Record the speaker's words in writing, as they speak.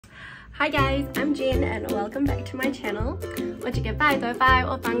Hi guys, I'm Jen and welcome back to my channel. 我這個拜對拜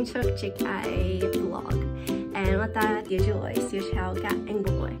我放出這個 vlog and 我打掉咗我小丑嘅英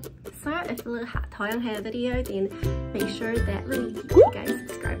文會。So if you have toyang hair video, then make sure that you hit the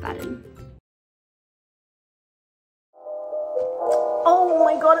subscribe button. Oh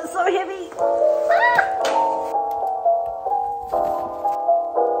my god, it's so heavy!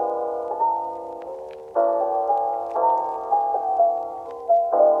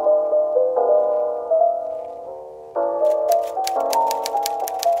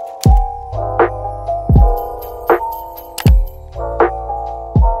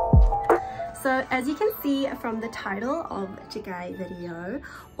 So as you can see from the title of Jigai video,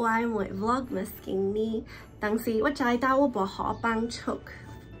 I'm with Vlogmas ni tangsi wachai dawo boho bang chuk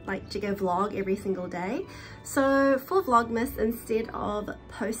like Jigai vlog every single day. So for Vlogmas, instead of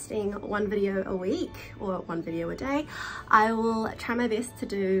posting one video a week or one video a day, I will try my best to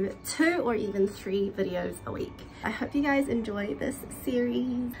do 2 or even 3 videos a week. I hope you guys enjoy this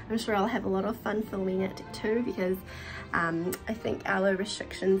series. I'm sure I'll have a lot of fun filming it too because I think our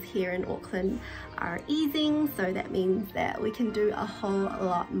restrictions here in Auckland are easing, so that means that we can do a whole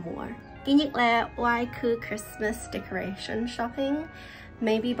lot more. Why Christmas decoration shopping?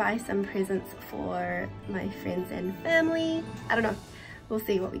 Maybe buy some presents for my friends and family. I don't know. We'll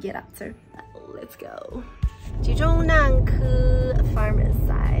see what we get up to. Let's go. Farmers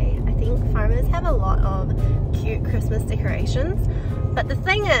side. I think farmers have a lot of cute Christmas decorations, but the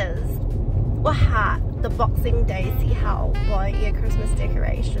thing is, the Boxing Day see how buy a Christmas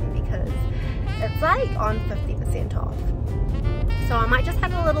decoration because it's like on 50% off. So I might just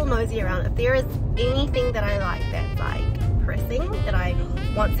have a little nosy around. If there is anything that I like that's like pressing that I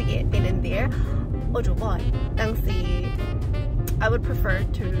want to get then and there, I would prefer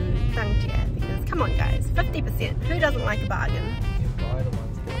to because come on guys, 50%, who doesn't like a bargain?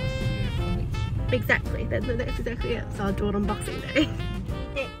 Exactly, that's exactly it. So I'll do it on Boxing Day.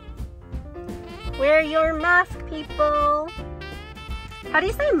 Wear your mask, people! How do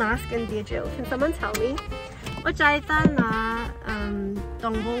you say mask in Teochew? Can someone tell me? It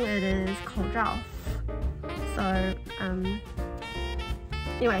is 口罩. So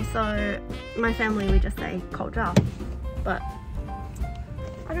anyway, so my family we just say 口罩, but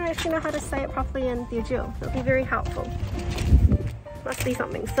I don't actually know how to say it properly in Teochew. It'll be very helpful. Must be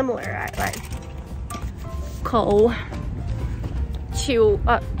something similar, right? Like 口 chew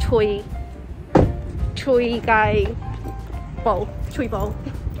chui chui gai bowl chui bowl.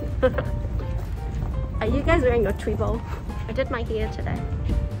 Are you guys wearing your chui bowl? I did my hair today.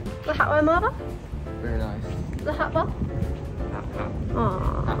 The hat one, mother? Very nice. The hat bowl?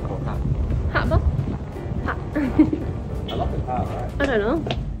 Aww. Hat. Hat bowl? Hat. I love the hat, right? I don't know.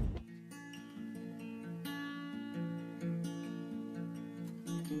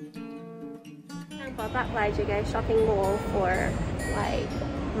 Back like you guys shopping mall for like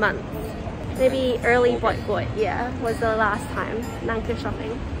months. Maybe early boy, yeah, was the last time Nanka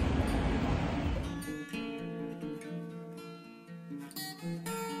shopping.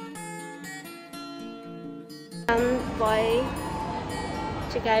 Boy,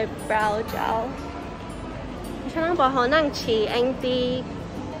 Jigai brow gel.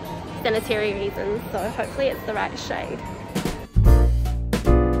 Sanitary reasons, so hopefully it's the right shade.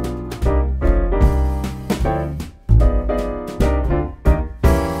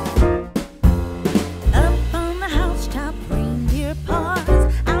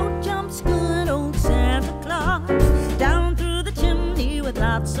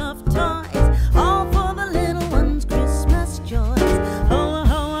 Lots of toys, all for the little ones' Christmas joys. Ho,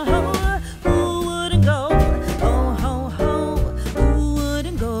 ho, ho, who wouldn't go? Ho, ho, ho, who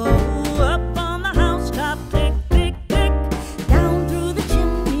wouldn't go? Up on the housetop, click, click, click, down through the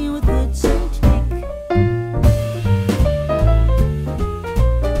chimney with bits and tick.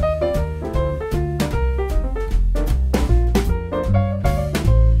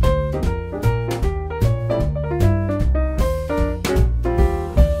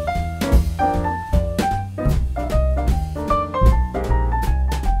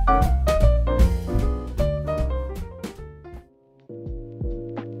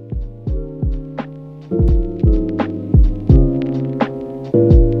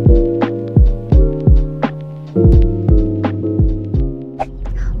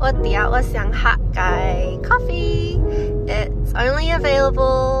 Coffee. It's only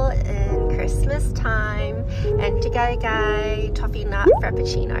available in Christmas time, and Dai Geh toffee nut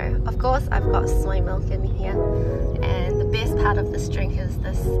frappuccino. Of course, I've got soy milk in here, and the best part of this drink is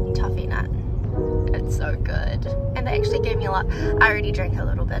this toffee nut. It's so good, and they actually gave me a lot. I already drank a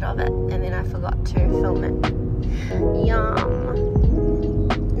little bit of it, and then I forgot to film it. Yum.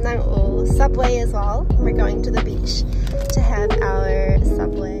 Nang Subway as well. We're going to the beach to have our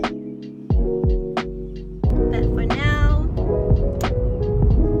Subway. But for now,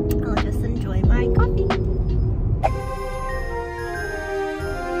 I'll just enjoy my coffee.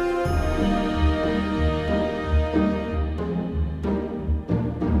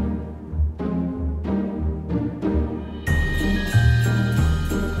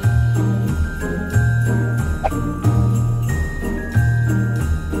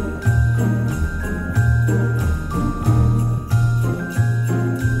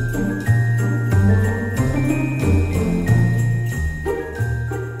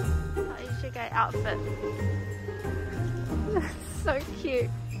 Outfit. So cute.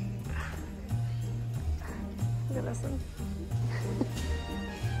 Look at this one.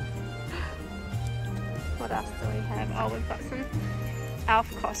 What else do we have? Oh, we've got some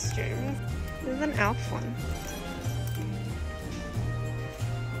elf costumes. There's an elf one.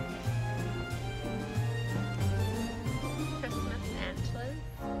 Christmas antlers.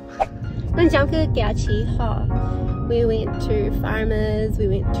 We went to Farmers, we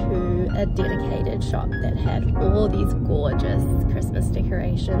went to a dedicated shop that had all these gorgeous Christmas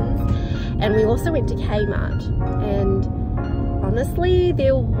decorations, and we also went to Kmart, and honestly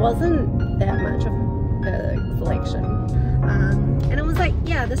there wasn't that much of a selection, and it was like,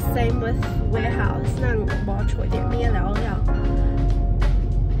 yeah, the same with Warehouse.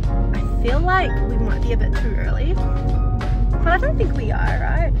 I feel like we might be a bit too early, but I don't think we are,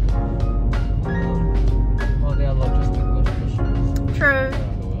 right? They are logistical issues. True.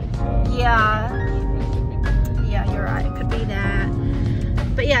 Yeah, you're right. It could be that.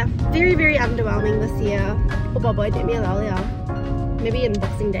 But yeah, very, very underwhelming this year. Maybe in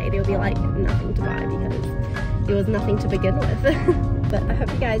Boxing Day there'll be like nothing to buy because there was nothing to begin with. But I hope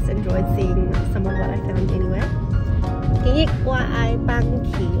you guys enjoyed seeing some of what I found anyway.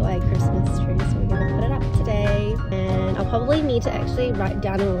 Christmas tree, so we're gonna put it up today, and I'll probably need to actually write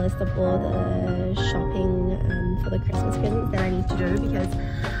down a list of all the shopping for the Christmas presents that I need to do, because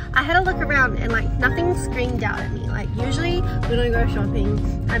I had a look around and like nothing screamed out at me. Like usually when I go shopping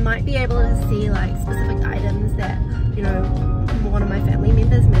I might be able to see like specific items that, you know, one of my family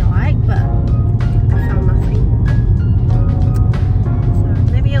members may like, but I found nothing. So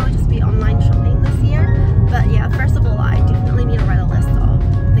maybe it'll just be online shopping this year. But yeah, first of all, I definitely need to write a list of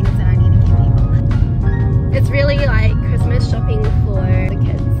things that I need to give people. It's really like Christmas shopping for the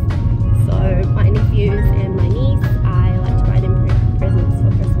kids. So my nephews and my niece, I like to buy them presents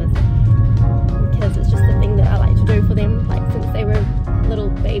for Christmas because it's just the thing that I like to do for them, like since they were little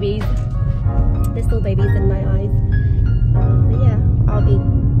babies. They're still babies in my eyes. But yeah, I'll be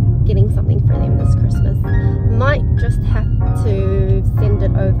getting something for them this Christmas. Might just have to send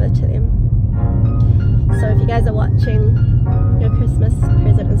it over to them. So if you guys are watching, your Christmas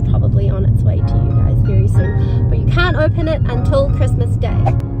present is probably on its way to you guys very soon. But you can't open it until Christmas Day.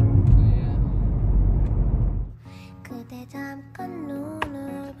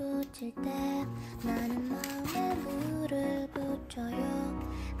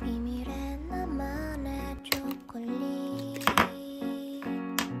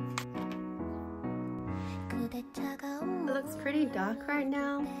 It looks pretty dark right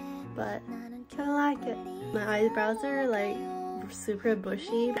now, but I like it. My eyebrows are like super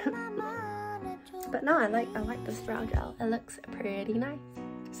bushy. But no, I like this brow gel. It looks pretty nice.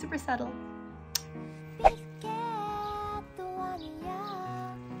 Super subtle.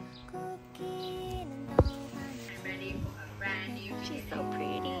 She's so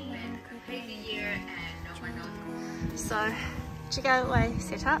pretty. So, 這個位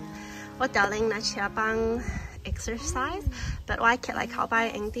set up，我教你那車幫 exercise, but I can't like how by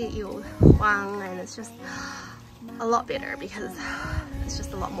and it's just a lot better because it's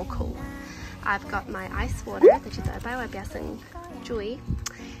just a lot more cool. I've got my ice water that you buy by Biasing Joy.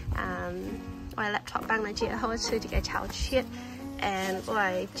 My laptop bang Dai Geh Ho to get Teochew, and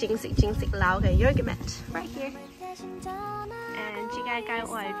my Dai Geh yoga mat right here. And Dai Geh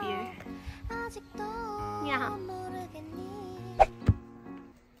Ho view. Yeah.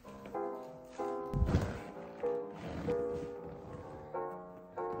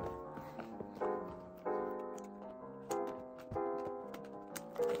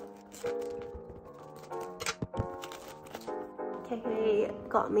 He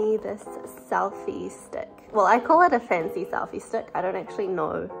got me this selfie stick. Well, I call it a fancy selfie stick. I don't actually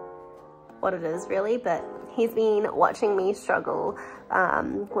know what it is really, but he's been watching me struggle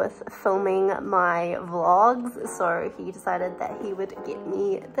with filming my vlogs, so he decided that he would get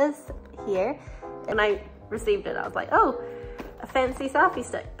me this here. And I received it, I was like, oh, a fancy selfie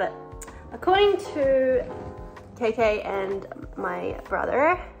stick. But according to KK and my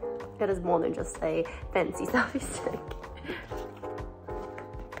brother, it is more than just a fancy selfie stick.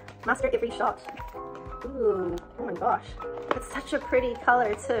 Master every shot. Ooh, oh my gosh. It's such a pretty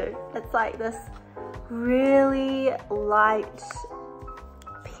color too. It's like this really light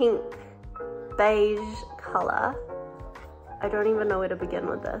pink beige color. I don't even know where to begin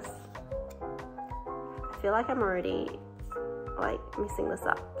with this. I feel like I'm already like messing this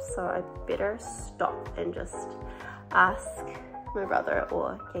up, so I better stop and just ask my brother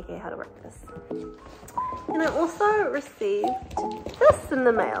or KK how to work this. And I also received this in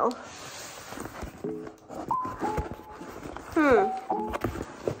the mail.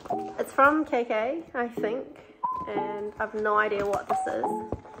 It's from KK, I think, and I've no idea what this is.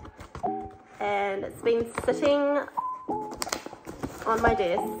 And it's been sitting on my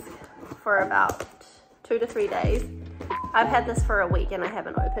desk for about 2 to 3 days. I've had this for a week and I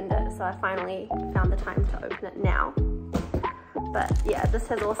haven't opened it, so I finally found the time to open it now. But yeah, this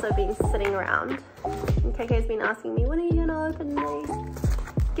has also been sitting around. And KK's been asking me, when are you gonna open the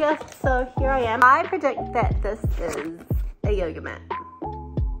gift? So here I am. I predict that this is a yoga mat,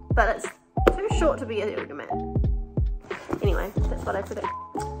 but it's too short to be a yoga mat. Anyway, that's what I predict.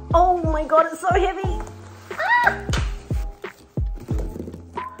 Oh my god, it's so heavy! Ah!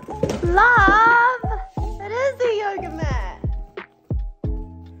 Love! It is a yoga mat!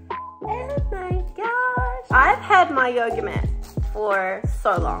 Oh my gosh! I've had my yoga mat for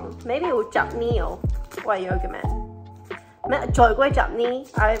so long. Maybe it was Japni or yoga mat.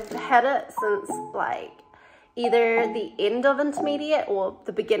 I've had it since like either the end of intermediate or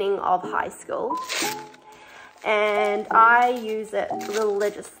the beginning of high school. And I use it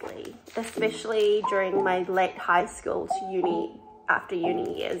religiously, especially during my late high school to uni, after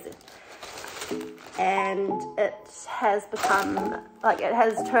uni years. And it has become, like, it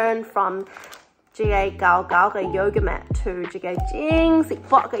has turned from Jingle Punks yoga mat to Jingle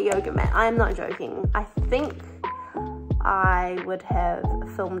Punks yoga mat. I'm not joking. I think I would have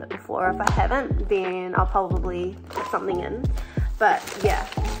filmed it before. If I haven't, then I'll probably put something in. But yeah,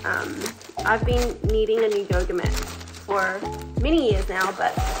 I've been needing a new yoga mat for many years now,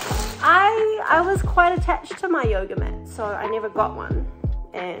 but I was quite attached to my yoga mat, so I never got one.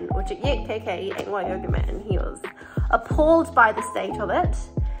 And KK ate my yoga mat and he was appalled by the state of it.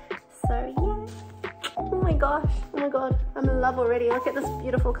 So yeah, oh my gosh, oh my god, I'm in love already. Look at this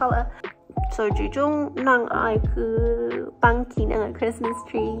beautiful color. So Jujung Nang Ai Ku Bangki Nang Christmas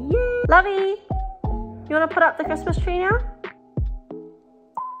tree. Yay! Lovey! You wanna put up the Christmas tree now?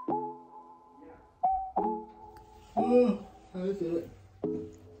 Thank you.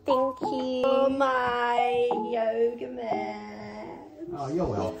 Oh my yoga mat. Oh, you're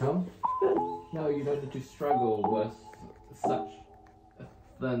welcome. No, you don't need to struggle with such a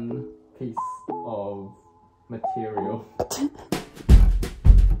thin piece of material.